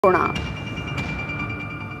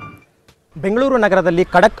ಬೆಂಗಳೂರು ನಗರದಲ್ಲಿ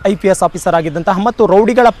ಖಡಕ್ IPS officer ಆಗಿದ್ದಂತಹ ಮತ್ತು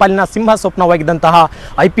ರೌಡಿಗಳ ಪಾಲಿನ ಸಿಂಹ ಸ್ವಪ್ನವಾಗಿದ್ದಂತಹ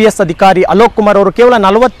ಐಪಿಎಸ್ ಅಧಿಕಾರಿ ಅಲೋಕ್ ಕುಮಾರ್ ಅವರು ಕೇವಲ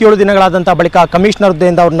 47 ದಿನಗಳಾದಂತಹ ಬಳಿಕ ಕಮಿಷನರ್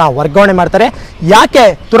ಹುದ್ದೆಯಿಂದ ಅವರನ್ನ ವರ್ಗಾವಣೆ ಮಾಡ್ತಾರೆ. ಯಾಕೆ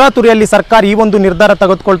ತುರಾತುರಿಯಲ್ಲಿ ಸರ್ಕಾರ ಈ ಒಂದು ನಿರ್ಧಾರ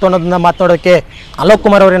ತೆಗೆದುಕೊಳ್ತು ಅನ್ನೋದನ್ನ ಮಾತನಾಡೋಕೆ ಅಲೋಕ್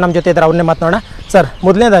ಕುಮಾರ್ ಅವರೇ ನಮ್ಮ ಜೊತೆ ಇದ್ದಾರೆ. ಅವ್ರನ್ನೇ ಮಾತನಾಡೋಣ. ಸರ್,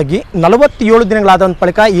 ಮೊದಲನೇದಾಗಿ 47 ದಿನಗಳಾದ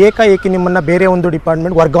ಬಳಿಕ ಏಕಾಏಕಿ ನಿಮ್ಮನ್ನ ಬೇರೆ ಒಂದು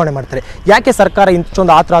ಡಿಪಾರ್ಟ್ಮೆಂಟ್ ವರ್ಗಾವಣೆ ಮಾಡ್ತಾರೆ. ಯಾಕೆ ಸರ್ಕಾರ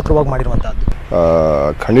ಇಂತೊಂದು ಆತುರವಾಗಿ ಮಾಡಿರುವಂತದ್ದು?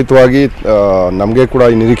 ಖಂಡಿತವಾಗಿ ನಮಗೆ ಕೂಡ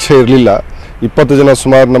ಈ ನಿರೀಕ್ಷೆ ಇರಲಿಲ್ಲ. 20 ಜನ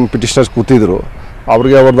ಸುಮಾರು ನಮ್ಮ ಪಿಟಿಷನರ್ಸ್ ಕೂತಿದ್ರು.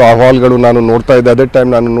 ಅವ್ರಿಗೆ ಅವ್ರದ್ದು ಅಹವಾಲುಗಳು ನಾನು ನೋಡ್ತಾ ಇದ್ದೆ. ಅದೇ ಟೈಮ್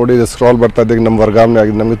ನಾನು ನೋಡಿದ ಸ್ಕ್ರಾಲ್ ಬರ್ತಾ ಇದ್ದಾಗ ನಮ್ಮ ವರ್ಗಾವಣೆ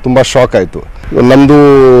ಆಗಿದೆ. ನಮಗೆ ತುಂಬ ಶಾಕ್ ಆಯಿತು. ನಮ್ಮದು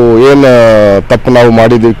ಏನು ತಪ್ಪು ನಾವು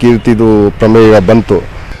ಮಾಡಿದ್ದೀವಿ, ಕೀರ್ತಿದು ಪ್ರಮೇಯ ಬಂತು.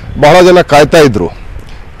 ಬಹಳ ಜನ ಕಾಯ್ತಾ ಇದ್ದರು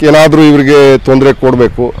ಏನಾದರೂ ಇವರಿಗೆ ತೊಂದರೆ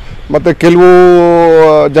ಕೊಡಬೇಕು. ಮತ್ತು ಕೆಲವು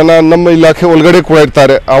ಜನ ನಮ್ಮ ಇಲಾಖೆ ಒಳಗಡೆ ಕೂಡ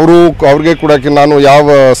ಇರ್ತಾರೆ. ಅವ್ರಿಗೆ ಕೂಡ ನಾನು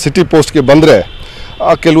ಯಾವ ಸಿಟಿ ಪೋಸ್ಟ್ಗೆ ಬಂದರೆ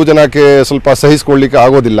ಕೆಲವು ಜನಕ್ಕೆ ಸ್ವಲ್ಪ ಸಹಿಸ್ಕೊಳ್ಳಿಕ್ಕೆ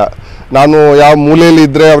ಆಗೋದಿಲ್ಲ. ನಾನು ಯಾವ ಮೂಲೆಯಲ್ಲಿ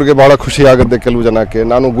ಇದ್ದರೆ ಅವ್ರಿಗೆ ಭಾಳ ಖುಷಿ ಆಗುತ್ತೆ. ಕೆಲವು ಜನಕ್ಕೆ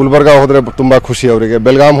ನಾನು ಗುಲ್ಬರ್ಗಾ ಹೋದರೆ ತುಂಬ ಖುಷಿ, ಅವರಿಗೆ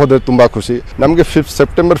ಬೆಳಗಾಂ ಹೋದರೆ ತುಂಬ ಖುಷಿ. ನಮಗೆ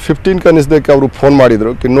ಸೆಪ್ಟೆಂಬರ್ 15 ಅನ್ನಿಸ್ದಕ್ಕೆ ಅವರು ಫೋನ್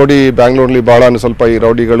ಮಾಡಿದರು. ನೋಡಿ, ಬ್ಯಾಂಗ್ಳೂರಲ್ಲಿ ಭಾಳ ಸ್ವಲ್ಪ ಈ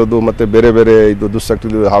ರೌಡಿಗಳದ್ದು ಮತ್ತು ಬೇರೆ ಬೇರೆ ಇದು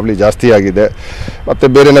ದುಶ್ಶಕ್ತಿದು ಹಾವಳಿ ಜಾಸ್ತಿ ಆಗಿದೆ,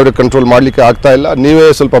 ಮತ್ತು ಬೇರೆನವ್ರಿಗೆ ಕಂಟ್ರೋಲ್ ಮಾಡಲಿಕ್ಕೆ ಆಗ್ತಾ ಇಲ್ಲ,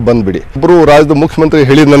 ನೀವೇ ಸ್ವಲ್ಪ ಬಂದುಬಿಡಿ. ಒಬ್ಬರು ರಾಜ್ಯದ ಮುಖ್ಯಮಂತ್ರಿ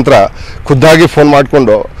ಹೇಳಿದ ನಂತರ ಖುದ್ದಾಗಿ ಫೋನ್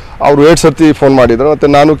ಮಾಡಿಕೊಂಡು ಅವರು 2 ಸರ್ತಿ ಫೋನ್ ಮಾಡಿದರು. ಮತ್ತು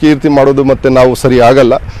ನಾನು ಕೀರ್ತಿ ಮಾಡೋದು ಮತ್ತು ನಾವು ಸರಿ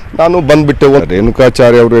ಆಗಲ್ಲ, ನಾನು ಬಂದುಬಿಟ್ಟೆ.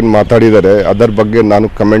 ರೇಣುಕಾಚಾರ್ಯ ಅವರು ಏನು ಮಾತಾಡಿದ್ದಾರೆ ಅದರ ಬಗ್ಗೆ ನಾನು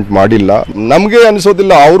ಕಮೆಂಟ್ ಮಾಡಿಲ್ಲ. ನಮಗೆ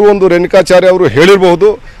ಅನಿಸೋದಿಲ್ಲ. ಅವರು ಒಂದು ರೇಣುಕಾಚಾರ್ಯ ಅವರು ಹೇಳಿರಬಹುದು,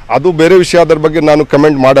 ಅದು ಬೇರೆ ವಿಷಯ. ಅದರ ಬಗ್ಗೆ ನಾನು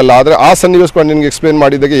ಕಮೆಂಟ್ ಮಾಡಲ್ಲ. ಆದರೆ ಆ ಸನ್ನಿವೇಶಗಳು ನಿನಗೆ ಎಕ್ಸ್ಪ್ಲೇನ್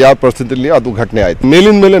ಮಾಡಿದಾಗೆ ಯಾವ ಪರಿಸ್ಥಿತಿಯಲ್ಲಿ ಅದು ಘಟನೆ ಆಯಿತು.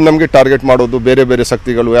 ಮೇಲಿನ ಮೇಲೆ ನಮಗೆ ಟಾರ್ಗೆಟ್ ಮಾಡೋದು ಬೇರೆ ಬೇರೆ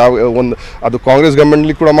ಶಕ್ತಿಗಳು ಒಂದು ಅದು ಕಾಂಗ್ರೆಸ್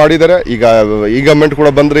ಗವರ್ಮೆಂಟ್ಲಿ ಕೂಡ ಮಾಡಿದ್ದಾರೆ. ಈಗ ಈ ಗವರ್ಮೆಂಟ್ ಕೂಡ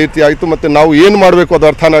ಬಂದ ರೀತಿ ಆಯಿತು. ಮತ್ತು ನಾವು ಏನು ಮಾಡಬೇಕು ಅದು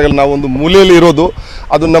ಅರ್ಥನೇ ಆಗಲ್ಲ. ನಾವು ಒಂದು ಮೂಲೆಯಲ್ಲಿ ಇರೋದು,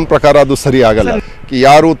 ಅದು ನಮ್ಮ ಪ್ರಕಾರ ಅದು ಸರಿ ಆಗಲ್ಲ.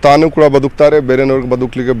 ಯಾರು ತಾನು ಕೂಡ ಬದುಕ್ತಾರೆ, ಬೇರೆಯವ್ರಿಗೆ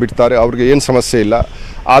ಬದುಕಲಿಕ್ಕೆ ಬಿಡ್ತಾರೆ, ಅವ್ರಿಗೆ ಏನು ಸಮಸ್ಯೆ ಇಲ್ಲ.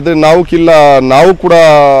 ಆದರೆ ನಾವು ಕೂಡ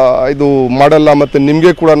ಇದು ಮಾಡಲ್ಲ. ಮತ್ತು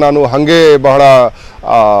ನಿಮಗೆ ಕೂಡ ನಾನು ಹಾಗೆ ಬಹಳ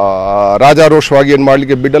ರಾಜಾರೋಷವಾಗಿ ಏನು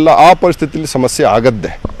ಮಾಡಲಿಕ್ಕೆ ಬಿಡಲ್ಲ. ಆ ಪರಿಸ್ಥಿತಿಯಲ್ಲಿ ಸಮಸ್ಯೆ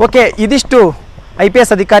ಆಗದ್ದೆ. ಓಕೆ, ಇದಿಷ್ಟು IPS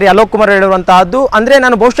ಅಧಿಕಾರಿ ಅಲೋಕ್ ಕುಮಾರ್ ಹೇಳಿರುವಂತಹದ್ದು. ಅಂದರೆ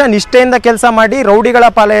ನಾನು ಬಹುಶಃ ನಿಷ್ಠೆಯಿಂದ ಕೆಲಸ ಮಾಡಿ ರೌಡಿಗಳ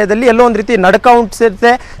ಪಾಲಯದಲ್ಲಿ ಎಲ್ಲೋ ಒಂದು ರೀತಿ ನಡಕ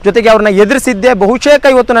ಉಂಟಿಸಿದ್ದೆ, ಜೊತೆಗೆ ಅವ್ರನ್ನ ಎದುರಿಸಿದ್ದೆ, ಬಹುಶೇಕ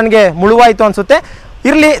ಇವತ್ತು ನನಗೆ ಮುಳುವಾಯಿತು ಅನಿಸುತ್ತೆ.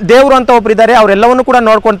 ಇರಲಿ, ದೇವರು ಅಂತ ಒಬ್ರು ಇದ್ದಾರೆ, ಅವರೆಲ್ಲವನ್ನೂ ಕೂಡ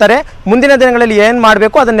ನೋಡ್ಕೊಳ್ತಾರೆ. ಮುಂದಿನ ದಿನಗಳಲ್ಲಿ ಏನು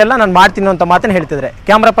ಮಾಡಬೇಕು ಅದನ್ನೆಲ್ಲ ನಾನು ಮಾಡ್ತೀನಿ ಅಂತ ಮಾತನ್ನು ಹೇಳ್ತಿದ್ದಾರೆ.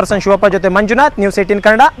 ಕ್ಯಾಮ್ರಾ ಪರ್ಸನ್ ಶಿವಪ್ಪ ಜೊತೆ ಮಂಜುನಾಥ್, News 18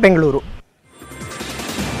 ಕನ್ನಡ, ಬೆಂಗಳೂರು.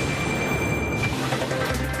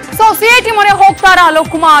 CIT ಮೊರೆ ಹೋಗ್ತಾರಾ ಅಲೋಕ್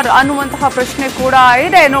ಕುಮಾರ್ ಅನ್ನುವಂತಹ ಪ್ರಶ್ನೆ ಕೂಡ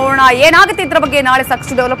ಇದೆ. ನೋಡೋಣ ಏನಾಗುತ್ತೆ ಇದ್ರ ಬಗ್ಗೆ. ನಾಳೆ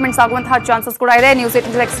ಸಾಕಷ್ಟು ಡೆವಲಪ್ಮೆಂಟ್ಸ್ ಆಗುವಂತಹ ಚಾನ್ಸಸ್ ಕೂಡ ಇದೆ. News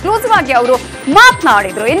 18 ಎಕ್ಸ್ಕ್ಲೂಸಿವ್ ಆಗಿ ಅವರು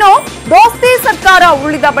ಮಾತನಾಡಿದ್ರು. ಇನ್ನು ದೋಸ್ತಿ ಸರ್ಕಾರ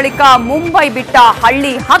ಉಳಿದ ಬಳಿಕ ಮುಂಬೈ ಬಿಟ್ಟ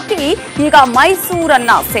ಹಳ್ಳಿ ಹಕ್ಕಿ ಈಗ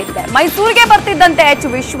ಮೈಸೂರನ್ನ ಸೇರಿದೆ. ಮೈಸೂರಿಗೆ ಬರ್ತಿದ್ದಂತೆ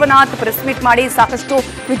ವಿಶ್ವನಾಥ್ ಪ್ರೆಸ್ ಮೀಟ್ ಮಾಡಿ ಸಾಕಷ್ಟು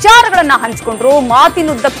ವಿಚಾರಗಳನ್ನ ಹಂಚಿಕೊಂಡ್ರು.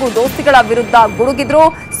 ಮಾತಿನುದ್ದಕ್ಕೂ ದೋಸ್ತಿಗಳ ವಿರುದ್ಧ ಗುಡುಗಿದ್ರು.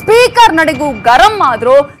 ಸ್ಪೀಕರ್ ನಡೆಗೂ ಗರಂ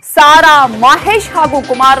ಆದ್ರು. ಸಾರಾ, ಮಹೇಶ್ ಹಾಗೂ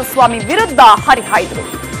ಕುಮಾರಸ್ವಾಮಿ ವಿರುದ್ಧ ಹರಿಹಾಯ್ದ್ರು.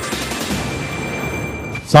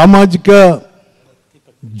 ಸಾಮಾಜಿಕ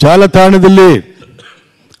ಜಾಲತಾಣದಲ್ಲಿ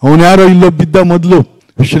ಅವನ್ಯಾರೋ ಇಲ್ಲೋ ಬಿದ್ದ ಮೊದಲು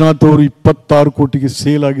ವಿಶ್ವನಾಥ್ ಅವರು 26 ಕೋಟಿಗೆ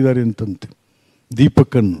ಸೇಲ್ ಆಗಿದ್ದಾರೆ ಅಂತಂತೆ.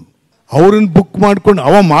 ದೀಪಕ್ಕನ್ನು ಅವರನ್ನು ಬುಕ್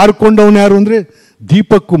ಮಾಡ್ಕೊಂಡು ಮಾರ್ಕೊಂಡವನು ಯಾರು ಅಂದ್ರೆ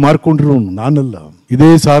ದೀಪಕ್ ಮಾರ್ಕೊಂಡಿರೋನು, ನಾನಲ್ಲ. ಇದೇ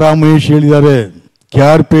ಸಾರಾ ಮಹೇಶ್ ಹೇಳಿದ್ದಾರೆ,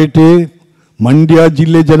 ಕ್ಯಾರ್ಪೇಟೆ ಮಂಡ್ಯ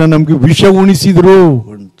ಜಿಲ್ಲೆ ಜನ ನಮ್ಗೆ ವಿಷ ಉಣಿಸಿದ್ರು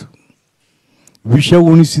ಅಂತ. ವಿಷ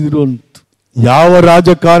ಉಣಿಸಿದ್ರು ಅಂತ. ಯಾವ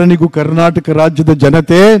ರಾಜಕಾರಣಿಗೂ ಕರ್ನಾಟಕ ರಾಜ್ಯದ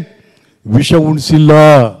ಜನತೆ ವಿಷ ಉಣಿಸಿಲ್ಲ.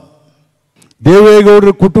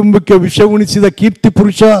 ದೇವೇಗೌಡರ ಕುಟುಂಬಕ್ಕೆ ವಿಷ ಉಣಿಸಿದ ಕೀರ್ತಿ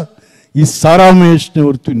ಪುರುಷ ಈ ಸಾರಾ ಮಹೇಶ್ನೇ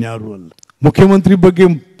ಹೊರತು ಇನ್ಯಾರು ಅಲ್ಲ. ಮುಖ್ಯಮಂತ್ರಿ ಬಗ್ಗೆ,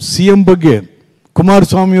 CM ಬಗ್ಗೆ,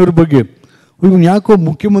 ಕುಮಾರಸ್ವಾಮಿ ಅವ್ರ ಬಗ್ಗೆ ಇವನು ಯಾಕೋ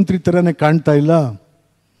ಮುಖ್ಯಮಂತ್ರಿ ಥರನೇ ಕಾಣ್ತಾ ಇಲ್ಲ.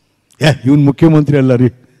 ಇವನು ಮುಖ್ಯಮಂತ್ರಿ ಅಲ್ಲ ರೀ,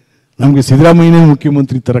 ನಮಗೆ ಸಿದ್ದರಾಮಯ್ಯನೇ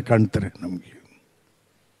ಮುಖ್ಯಮಂತ್ರಿ ಥರ ಕಾಣ್ತಾರೆ. ನಮಗೆ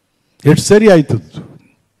ಎಷ್ಟು ಸರಿ ಆಯ್ತು.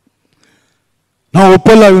 ನಾವು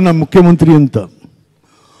ಒಪ್ಪಲ್ಲ ಇವನ ಮುಖ್ಯಮಂತ್ರಿ ಅಂತ.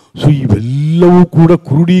 ಸೊ ಇವೆಲ್ಲವೂ ಕೂಡ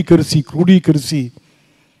ಕ್ರೋಢೀಕರಿಸಿ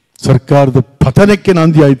ಸರ್ಕಾರದ ಪತನಕ್ಕೆ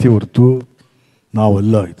ನಾಂದಿ ಆಯ್ತು ಹೊರತು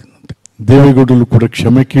ನಾವೆಲ್ಲ ಆಯ್ತು. ದೇವೇಗೌಡರು ಕೂಡ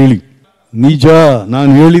ಕ್ಷಮೆ ಕೇಳಿ. ನಿಜ,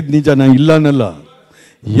 ನಾನು ಹೇಳಿದ್ ನಿಜ, ನಾನು ಇಲ್ಲ ಅನ್ನಲ್ಲ.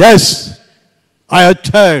 S, I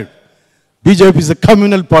attend BJP is a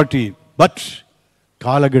communal party, but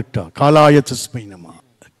ಕಾಲಘಟ್ಟ, ಕಾಲಾಯ ತಸ್ಮೈ ನಮಃ.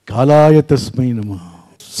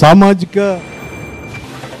 ಸಾಮಾಜಿಕ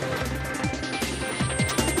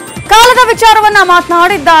ಕಾಲದ ವಿಚಾರವನ್ನ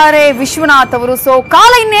ಮಾತನಾಡಿದ್ದಾರೆ ವಿಶ್ವನಾಥ್ ಅವರು. ಸೊ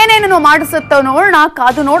ಕಾಲ ಇನ್ನೇನೇನು ಮಾಡಿಸುತ್ತೋ ನೋಡೋಣ,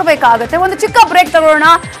 ಕಾದು ನೋಡ್ಬೇಕಾಗತ್ತೆ. ಒಂದು ಚಿಕ್ಕ ಬ್ರೇಕ್ ತಗೊಳ್ಳೋಣ.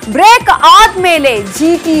 ಬ್ರೇಕ್ ಆದ್ಮೇಲೆ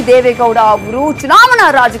GT ದೇವೇಗೌಡ ಅವರು ಚುನಾವಣಾ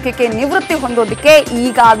ರಾಜಕೀಯಕ್ಕೆ ನಿವೃತ್ತಿ ಹೊಂದೋದಕ್ಕೆ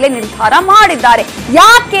ಈಗಾಗಲೇ ನಿರ್ಧಾರ ಮಾಡಿದ್ದಾರೆ.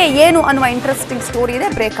 ಯಾಕೆ ಏನು ಅನ್ನುವ ಇಂಟ್ರೆಸ್ಟಿಂಗ್ ಸ್ಟೋರಿ ಇದೆ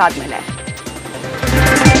ಬ್ರೇಕ್ ಆದ್ಮೇಲೆ.